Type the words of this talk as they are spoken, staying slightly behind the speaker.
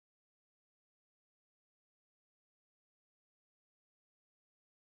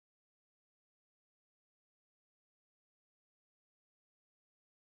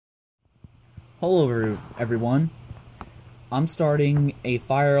Hello everyone. I'm starting a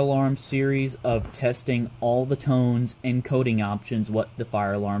fire alarm series of testing all the tones and coding options what the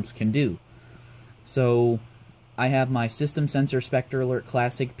fire alarms can do. So I have my system sensor Spectralert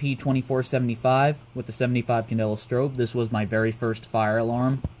Classic P2475 with the 75 candela strobe. This was my very first fire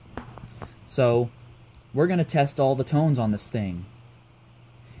alarm. So we're going to test all the tones on this thing.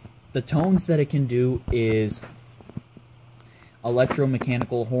 The tones that it can do is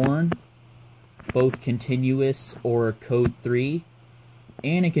electromechanical horn, both continuous or code 3,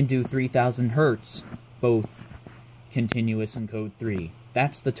 and it can do 3000 Hertz, both continuous and code 3.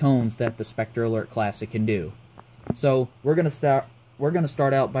 That's the tones that the Spectralert Classic can do. So we're gonna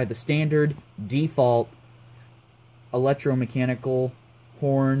start out by the standard default electromechanical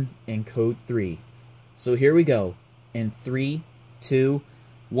horn and code 3. So here we go. In 3, 2,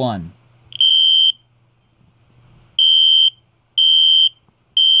 1.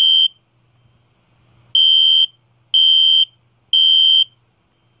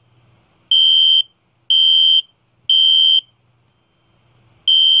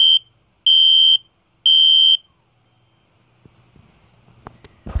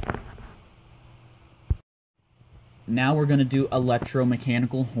 Now we're going to do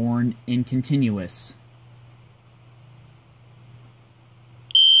electromechanical horn in continuous.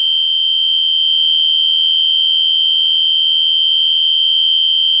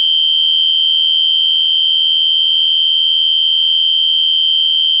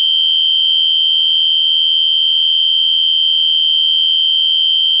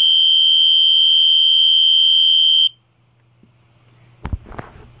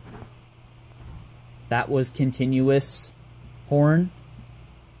 That was continuous horn.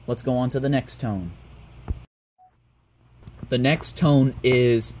 Let's go on to the next tone. The next tone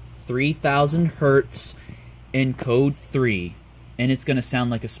is 3000 Hertz in code 3, and it's going to sound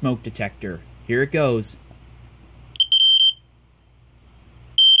like a smoke detector. Here it goes.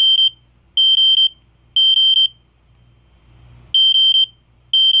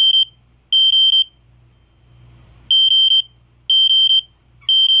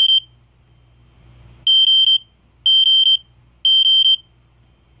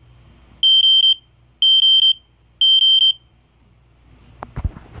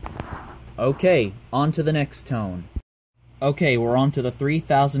 Okay, on to the next tone. Okay, we're on to the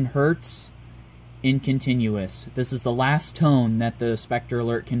 3000 Hertz in continuous. This is the last tone that the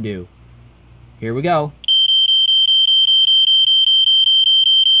Spectralert can do. Here we go.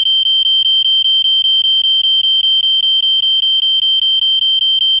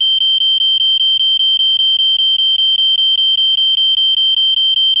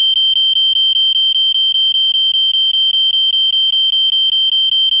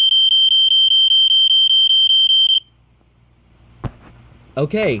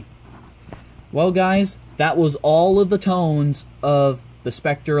 Okay, well guys, that was all of the tones of the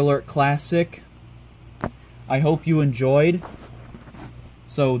Spectralert Classic. I hope you enjoyed.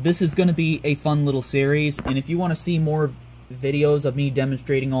 So this is going to be a fun little series, and if you want to see more videos of me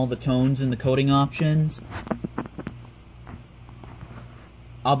demonstrating all the tones and the coding options,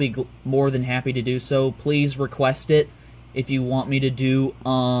 I'll be more than happy to do so. Please request it if you want me to do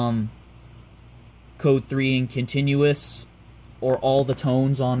code 3 and continuous, or all the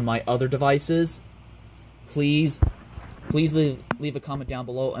tones on my other devices. Please leave a comment down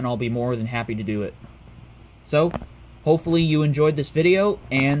below, and I'll be more than happy to do it. So, hopefully you enjoyed this video,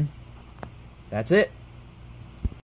 and that's it.